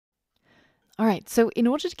All right, so in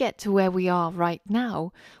order to get to where we are right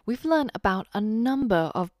now, we've learned about a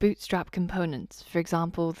number of Bootstrap components. For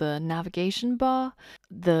example, the navigation bar,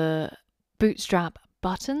 the Bootstrap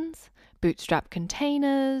buttons, Bootstrap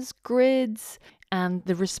containers, grids, and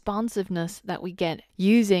the responsiveness that we get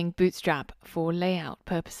using Bootstrap for layout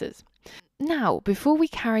purposes. Now, before we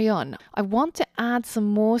carry on, I want to add some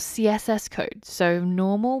more CSS code, so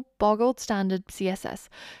normal boggled standard CSS,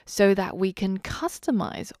 so that we can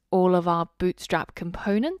customize all of our Bootstrap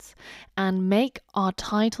components and make our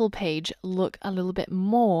title page look a little bit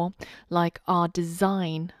more like our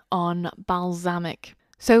design on Balsamiq.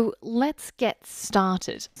 So let's get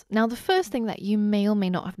started. Now, the first thing that you may or may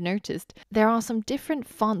not have noticed, there are some different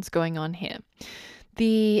fonts going on here.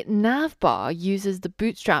 The navbar uses the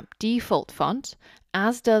Bootstrap default font,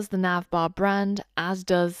 as does the navbar brand, as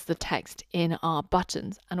does the text in our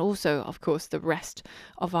buttons, and also, of course, the rest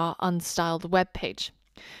of our unstyled web page.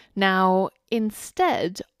 Now,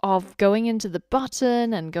 instead of going into the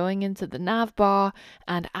button and going into the navbar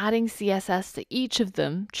and adding CSS to each of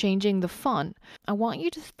them, changing the font, I want you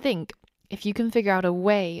to think if you can figure out a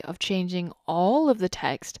way of changing all of the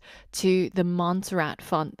text to the Montserrat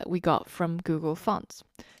font that we got from Google Fonts.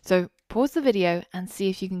 So pause the video and see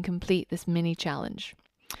if you can complete this mini challenge.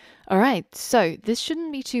 All right, so this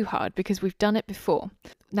shouldn't be too hard because we've done it before.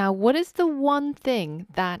 Now, what is the one thing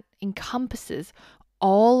that encompasses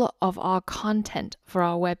all of our content for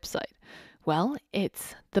our website? Well,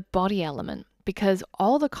 it's the body element, because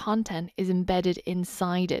all the content is embedded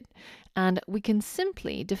inside it. And we can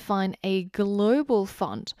simply define a global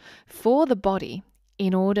font for the body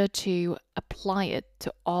in order to apply it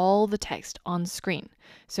to all the text on screen.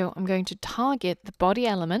 So I'm going to target the body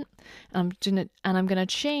element, and I'm going to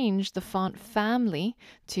change the font family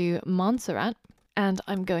to Montserrat, and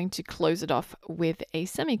I'm going to close it off with a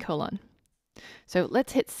semicolon. So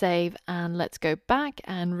let's hit save and let's go back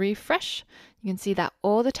and refresh. You can see that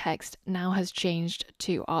all the text now has changed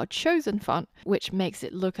to our chosen font, which makes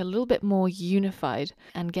it look a little bit more unified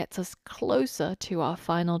and gets us closer to our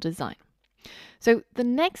final design. So the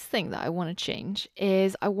next thing that I want to change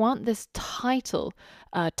is I want this title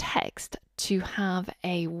text to have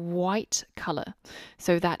a white color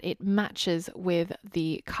so that it matches with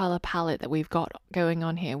the color palette that we've got going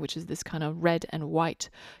on here, which is this kind of red and white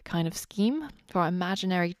kind of scheme for our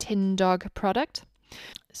imaginary tin dog product.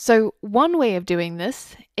 So one way of doing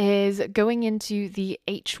this is going into the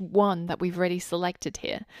H1 that we've already selected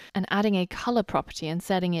here and adding a color property and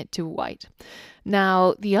setting it to white.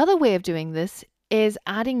 Now, the other way of doing this is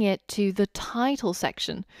adding it to the title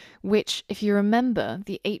section, which, if you remember,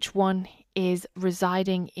 the H1 is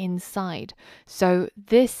residing inside. So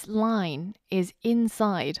this line is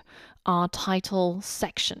inside our title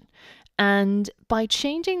section. And by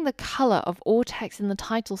changing the color of all text in the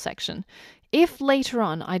title section, if later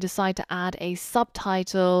on I decide to add a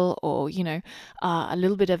subtitle or, a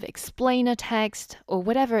little bit of explainer text or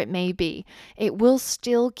whatever it may be, it will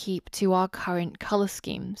still keep to our current color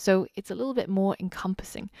scheme. So it's a little bit more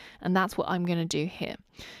encompassing. And that's what I'm going to do here.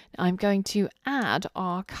 I'm going to add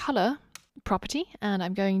our color property and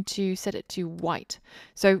I'm going to set it to white.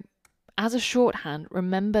 So as a shorthand,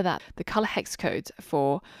 remember that the color hex codes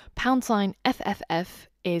for $FFF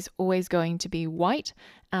is always going to be white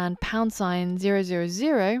and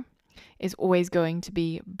 $000 is always going to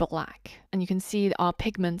be black. And you can see our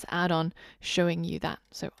pigments add-on showing you that.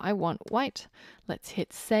 So I want white. Let's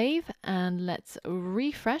hit save and let's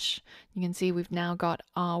refresh. You can see we've now got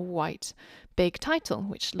our white big title,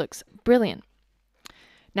 which looks brilliant.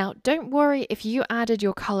 Now, don't worry if you added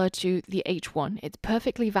your color to the H1, it's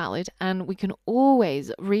perfectly valid and we can always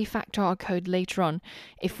refactor our code later on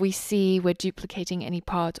if we see we're duplicating any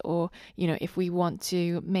part or, if we want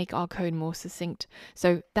to make our code more succinct.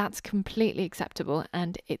 So that's completely acceptable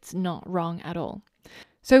and it's not wrong at all.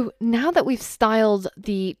 So now that we've styled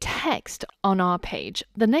the text on our page,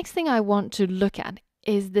 the next thing I want to look at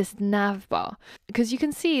is this navbar, because you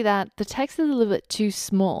can see that the text is a little bit too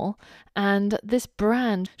small and this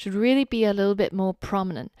brand should really be a little bit more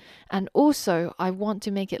prominent. And also I want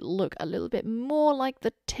to make it look a little bit more like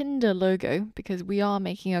the Tinder logo, because we are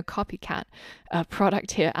making a copycat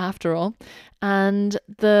product here after all. And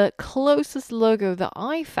the closest logo that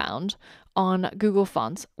I found on Google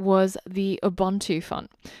Fonts was the Ubuntu font,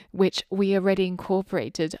 which we already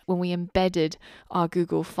incorporated when we embedded our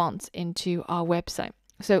Google Fonts into our website.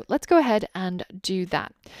 So let's go ahead and do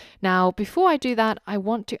that. Now, before I do that, I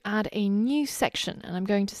want to add a new section and I'm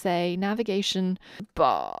going to say navigation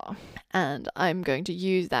bar. And I'm going to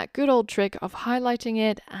use that good old trick of highlighting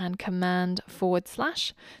it and command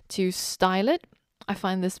 / to style it. I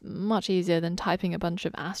find this much easier than typing a bunch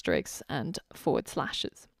of asterisks and forward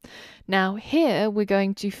slashes. Now here we're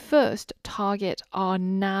going to first target our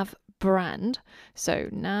nav brand. So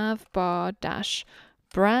navbar dash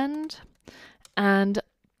brand, and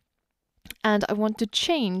I want to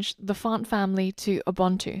change the font family to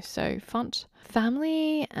Ubuntu. So font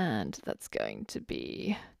family, and that's going to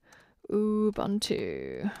be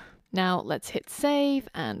Ubuntu. Now let's hit save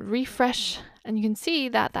and refresh, and you can see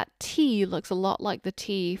that that T looks a lot like the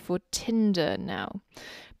T for Tinder now,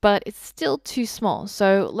 but it's still too small.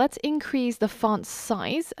 So let's increase the font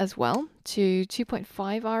size as well to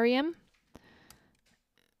 2.5 rem.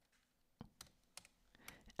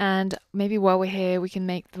 And maybe while we're here, we can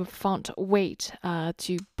make the font weight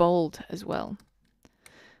to bold as well.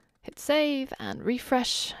 Hit save and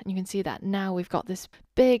refresh, and you can see that now we've got this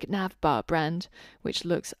big navbar brand, which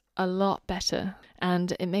looks a lot better,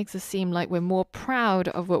 and it makes us seem like we're more proud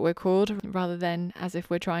of what we're called rather than as if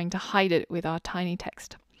we're trying to hide it with our tiny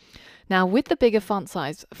text. Now with the bigger font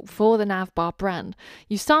size for the navbar brand,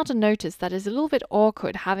 you start to notice that it's a little bit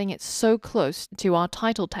awkward having it so close to our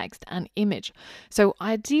title text and image. So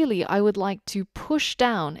ideally I would like to push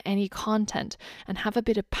down any content and have a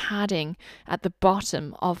bit of padding at the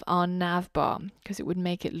bottom of our navbar, because it would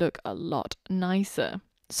make it look a lot nicer.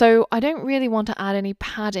 So I don't really want to add any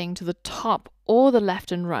padding to the top or the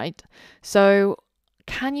left and right. So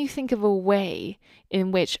can you think of a way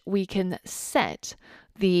in which we can set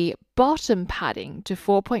the bottom padding to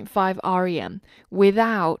 4.5 rem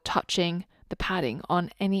without touching the padding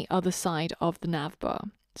on any other side of the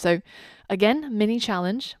navbar? So again, mini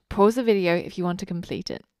challenge. Pause the video if you want to complete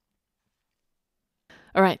it.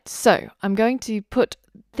 All right, so I'm going to put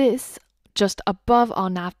this just above our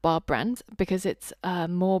navbar brand because it's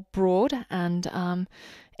more broad, and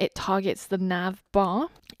it targets the navbar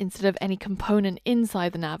instead of any component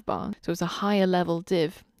inside the navbar. So it's a higher level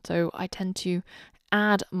div. So I tend to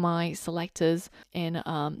add my selectors in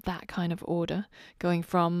that kind of order, going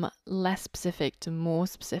from less specific to more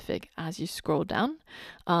specific as you scroll down.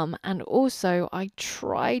 And also I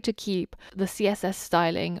try to keep the CSS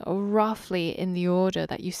styling roughly in the order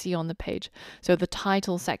that you see on the page. So the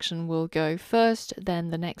title section will go first,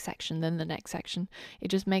 then the next section, then the next section. It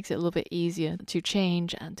just makes it a little bit easier to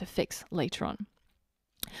change and to fix later on.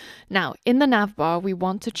 Now in the navbar, we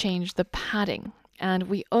want to change the padding. And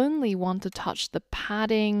we only want to touch the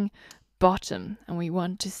padding bottom, and we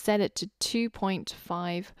want to set it to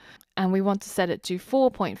 2.5, and we want to set it to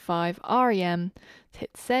 4.5 rem.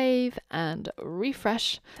 Hit save and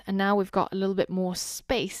refresh, and now we've got a little bit more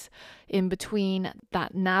space in between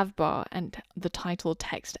that navbar and the title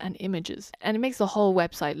text and images, and it makes the whole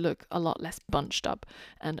website look a lot less bunched up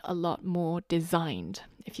and a lot more designed,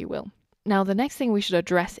 if you will. Now, the next thing we should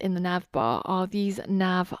address in the navbar are these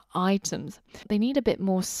nav items. They need a bit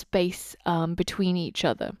more space between each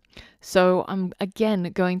other. So I'm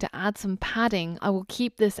again going to add some padding. I will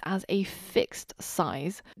keep this as a fixed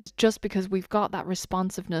size just because we've got that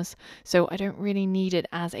responsiveness. So I don't really need it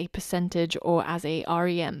as a percentage or as a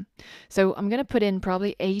rem. So I'm going to put in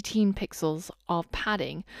probably 18 pixels of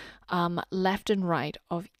padding left and right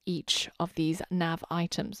of each of these nav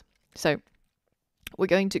items. So we're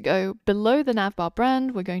going to go below the navbar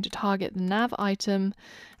brand, we're going to target the nav item,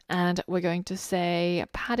 and we're going to say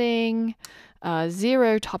padding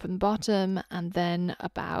 0 top and bottom, and then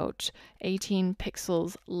about 18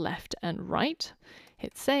 pixels left and right.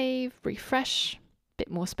 Hit save, refresh, bit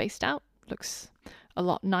more spaced out, looks a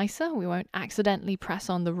lot nicer. We won't accidentally press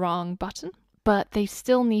on the wrong button, but they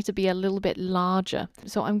still need to be a little bit larger.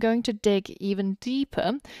 So I'm going to dig even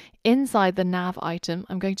deeper inside the nav item.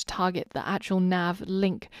 I'm going to target the actual nav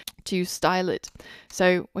link to style it.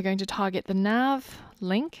 So we're going to target the nav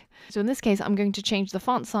link. So in this case, I'm going to change the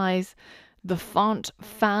font size, the font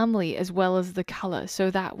family, as well as the color,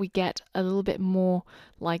 so that we get a little bit more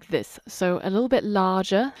like this. So a little bit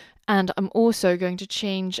larger. And I'm also going to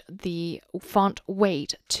change the font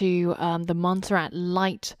weight to the Montserrat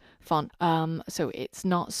Light font, so it's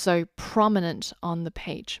not so prominent on the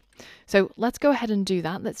page. So let's go ahead and do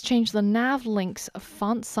that. Let's change the nav link's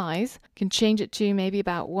font size. Can change it to maybe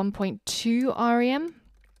about 1.2 rem.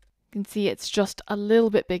 You can see it's just a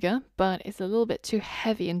little bit bigger, but it's a little bit too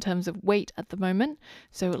heavy in terms of weight at the moment.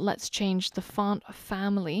 So let's change the font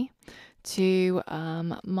family to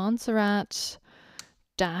Montserrat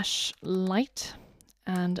Light,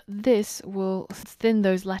 and this will thin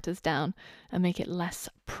those letters down and make it less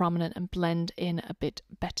prominent and blend in a bit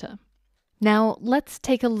better. Now let's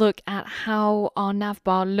take a look at how our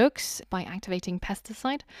navbar looks by activating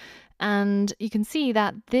pesticide. And you can see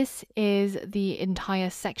that this is the entire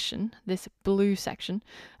section, this blue section.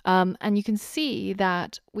 And you can see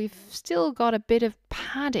that we've still got a bit of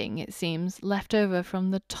padding, it seems, left over from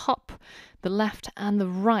the top, the left and the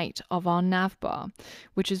right of our navbar,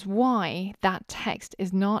 which is why that text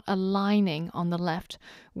is not aligning on the left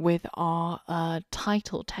with our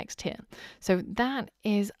title text here. So that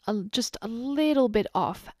is just a little bit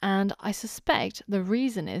off, and I suspect the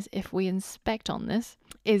reason is, if we inspect on this,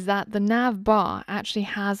 is that the nav bar actually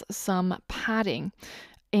has some padding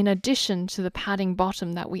in addition to the padding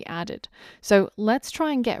bottom that we added. So let's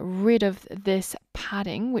try and get rid of this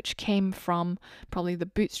padding, which came from probably the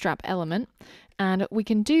Bootstrap element. And we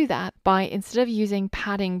can do that by, instead of using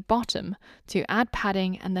padding bottom, to add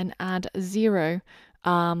padding and then add 0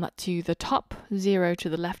 to the top, 0 to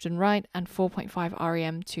the left and right, and 4.5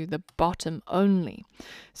 rem to the bottom only.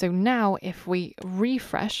 So now if we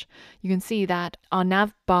refresh, you can see that our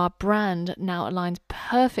navbar brand now aligns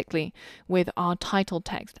perfectly with our title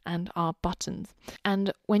text and our buttons.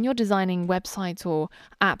 And when you're designing websites or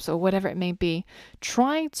apps or whatever it may be,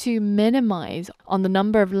 try to minimize on the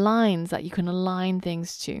number of lines that you can align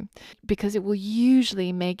things to, because it will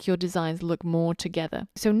usually make your designs look more together.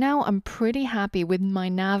 So now I'm pretty happy with my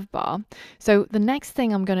navbar. So the next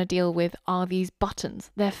thing I'm going to deal with are these buttons.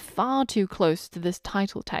 They're far too close to this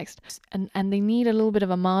title text, and they need a little bit of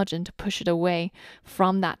a margin to push it away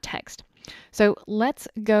from that text. So let's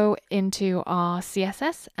go into our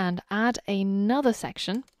CSS and add another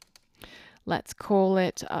section. Let's call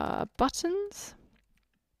it buttons,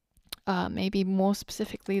 maybe more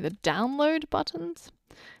specifically the download buttons.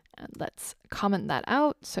 And let's comment that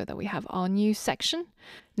out so that we have our new section.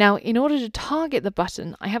 Now, in order to target the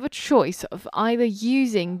button, I have a choice of either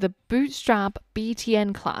using the Bootstrap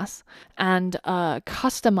BTN class and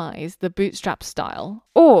customize the Bootstrap style,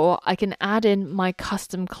 or I can add in my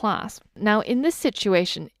custom class. Now, in this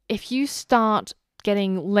situation, if you start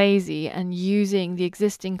getting lazy and using the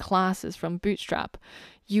existing classes from Bootstrap,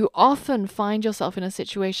 you often find yourself in a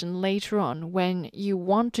situation later on when you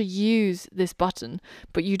want to use this button,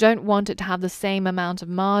 but you don't want it to have the same amount of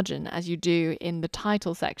margin as you do in the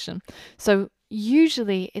title section. So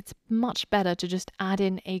usually it's much better to just add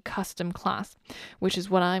in a custom class, which is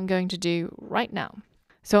what I'm going to do right now.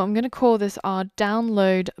 So I'm going to call this our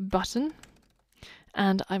download button,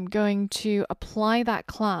 and I'm going to apply that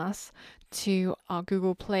class to our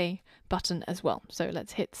Google Play button as well. So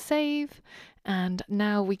let's hit save, and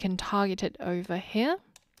now we can target it over here.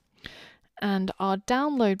 And our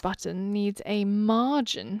download button needs a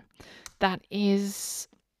margin that is,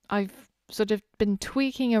 I've sort of been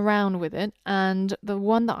tweaking around with it, and the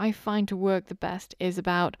one that I find to work the best is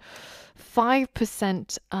about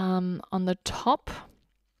 5% on the top,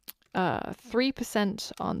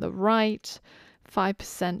 3% on the right,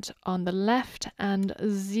 5% on the left, and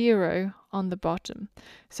 0 on the bottom.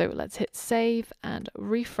 So let's hit save and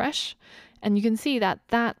refresh, and you can see that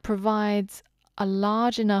that provides a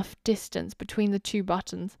large enough distance between the two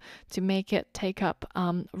buttons to make it take up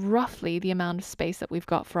roughly the amount of space that we've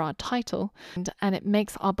got for our title, and it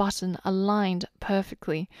makes our button aligned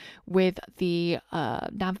perfectly with the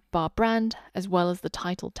navbar brand as well as the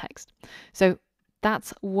title text. So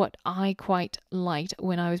that's what I quite liked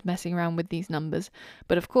when I was messing around with these numbers.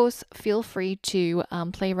 But of course, feel free to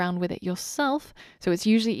play around with it yourself. So it's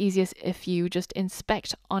usually easiest if you just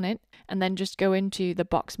inspect on it and then just go into the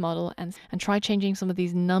box model and try changing some of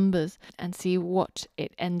these numbers and see what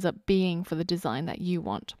it ends up being for the design that you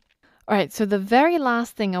want. All right, so the very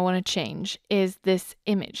last thing I want to change is this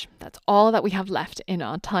image. That's all that we have left in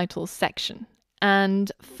our title section.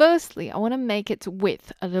 And firstly, I want to make its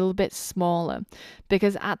width a little bit smaller,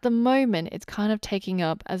 because at the moment it's kind of taking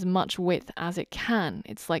up as much width as it can.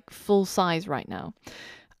 It's like full size right now.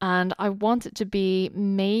 And I want it to be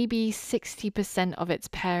maybe 60% of its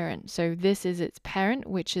parent. So this is its parent,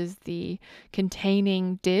 which is the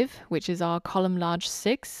containing div, which is our column large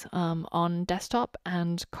 6 on desktop,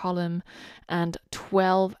 and column and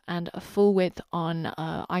 12 and a full width on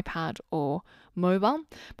iPad or mobile.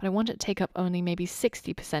 But I want it to take up only maybe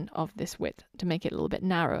 60% of this width to make it a little bit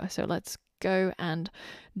narrower. So let's go and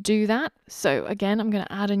do that. So again, I'm going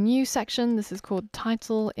to add a new section. This is called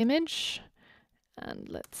title image. And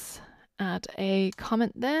let's add a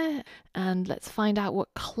comment there, and let's find out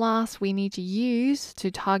what class we need to use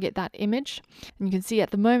to target that image. And you can see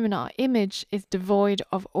at the moment our image is devoid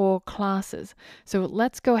of all classes. So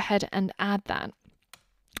let's go ahead and add that.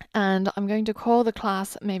 And I'm going to call the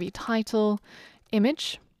class maybe title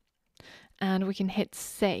image, and we can hit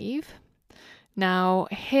save. Now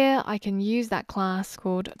here I can use that class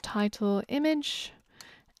called title image,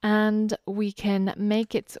 and we can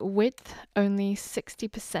make its width only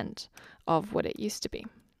 60% of what it used to be.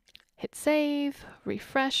 Hit save,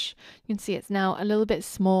 refresh. You can see it's now a little bit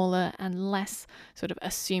smaller and less sort of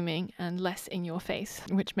assuming and less in your face,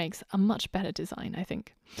 which makes a much better design, I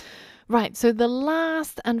think. Right, so the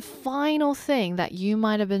last and final thing that you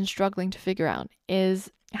might have been struggling to figure out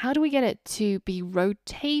is how do we get it to be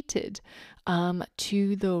rotated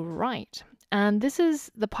to the right? And this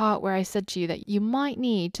is the part where I said to you that you might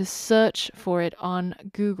need to search for it on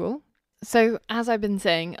Google. So as I've been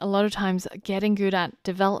saying, a lot of times getting good at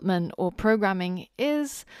development or programming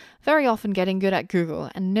is very often getting good at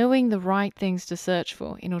Google and knowing the right things to search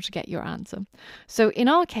for in order to get your answer. So in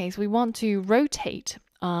our case, we want to rotate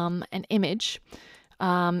an image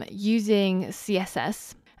using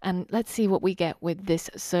CSS, and let's see what we get with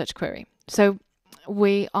this search query. So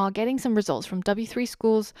we are getting some results from W3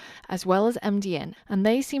 Schools as well as MDN, and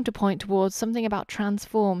they seem to point towards something about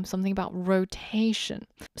transform, something about rotation.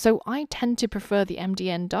 So I tend to prefer the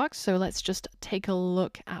MDN docs, so let's just take a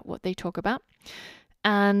look at what they talk about.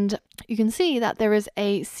 And you can see that there is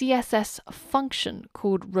a CSS function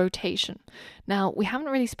called rotation. Now, we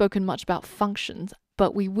haven't really spoken much about functions,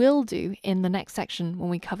 but we will do in the next section when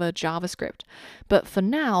we cover JavaScript. But for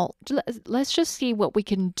now, let's just see what we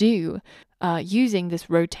can do using this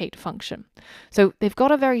rotate function. So they've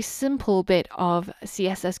got a very simple bit of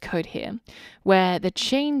CSS code here where they're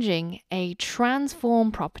changing a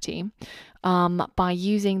transform property by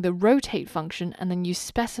using the rotate function, and then you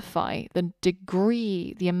specify the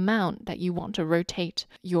degree, the amount that you want to rotate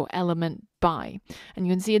your element by. And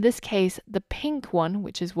you can see in this case, the pink one,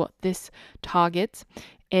 which is what this targets,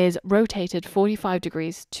 is rotated 45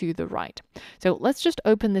 degrees to the right. So let's just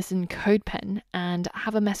open this in CodePen and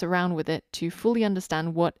have a mess around with it to fully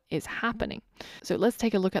understand what is happening. So let's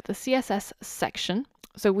take a look at the CSS section.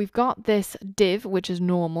 So we've got this div, which is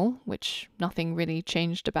normal, which nothing really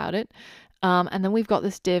changed about it. And then we've got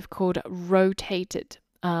this div called rotated.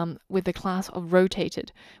 With the class of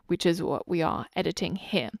rotated, which is what we are editing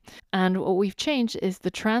here. And what we've changed is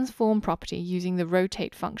the transform property using the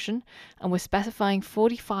rotate function, and we're specifying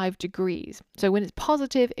 45 degrees. So when it's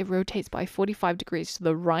positive, it rotates by 45 degrees to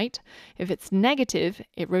the right. If it's negative,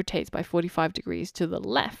 it rotates by 45 degrees to the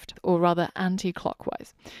left, or rather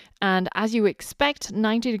anti-clockwise. And as you expect,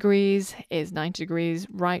 90 degrees is 90 degrees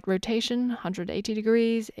right rotation, 180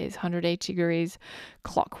 degrees is 180 degrees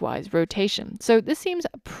clockwise rotation. So this seems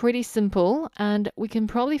pretty simple, and we can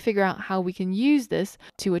probably figure out how we can use this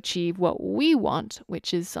to achieve what we want,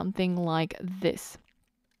 which is something like this.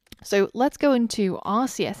 So let's go into our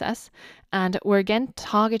CSS, and we're again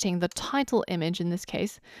targeting the title image in this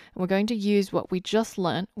case, and we're going to use what we just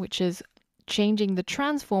learned, which is changing the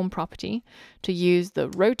transform property to use the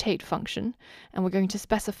rotate function, and we're going to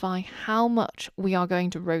specify how much we are going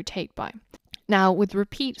to rotate by. Now, with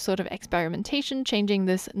repeat sort of experimentation, changing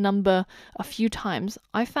this number a few times,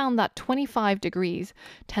 I found that 25 degrees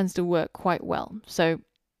tends to work quite well. So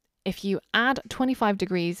if you add 25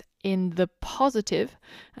 degrees in the positive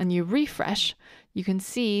and you refresh, you can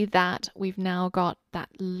see that we've now got that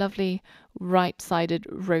lovely right-sided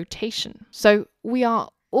rotation. So we are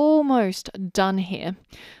almost done here.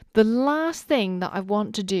 The last thing that I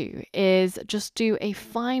want to do is just do a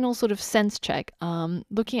final sort of sense check,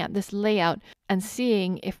 looking at this layout and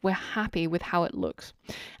seeing if we're happy with how it looks.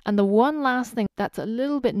 And the one last thing that's a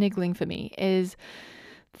little bit niggling for me is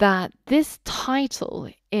that this title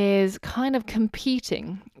is kind of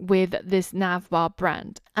competing with this navbar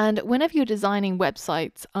brand. And whenever you're designing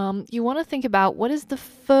websites, you want to think about what is the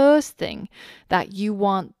first thing that you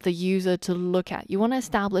want the user to look at. You want to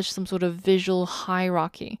establish some sort of visual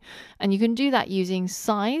hierarchy. And you can do that using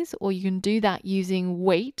size, or you can do that using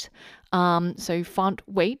weight. So font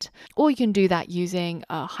weight, or you can do that using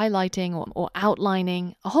highlighting or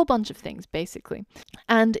outlining, a whole bunch of things basically.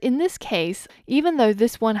 And in this case, even though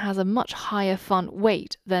this one has a much higher font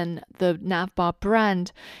weight than the navbar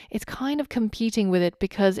brand, it's kind of competing with it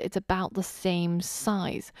because it's about the same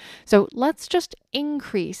size. So let's just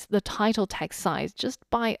increase the title text size just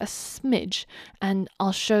by a smidge, and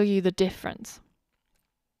I'll show you the difference.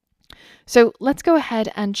 So let's go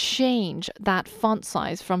ahead and change that font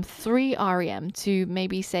size from 3 rem to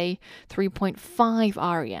maybe say 3.5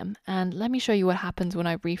 rem. And let me show you what happens when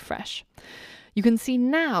I refresh. You can see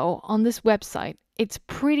now on this website, it's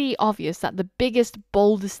pretty obvious that the biggest,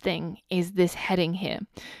 boldest thing is this heading here.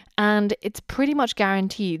 And it's pretty much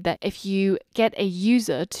guaranteed that if you get a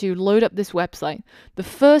user to load up this website, the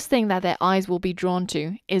first thing that their eyes will be drawn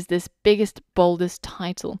to is this biggest, boldest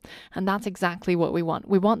title. And that's exactly what we want.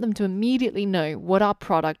 We want them to immediately know what our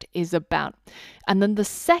product is about. And then the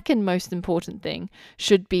second most important thing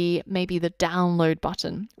should be maybe the download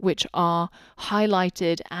button, which are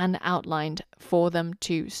highlighted and outlined for them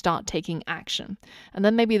to start taking action. And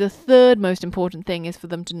then maybe the third most important thing is for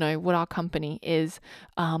them to know what our company is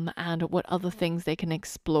and what other things they can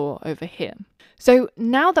explore over here. So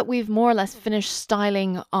now that we've more or less finished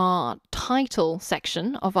styling our title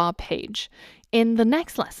section of our page, in the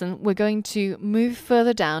next lesson, we're going to move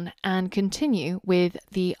further down and continue with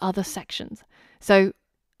the other sections. So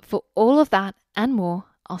for all of that and more,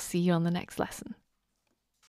 I'll see you on the next lesson.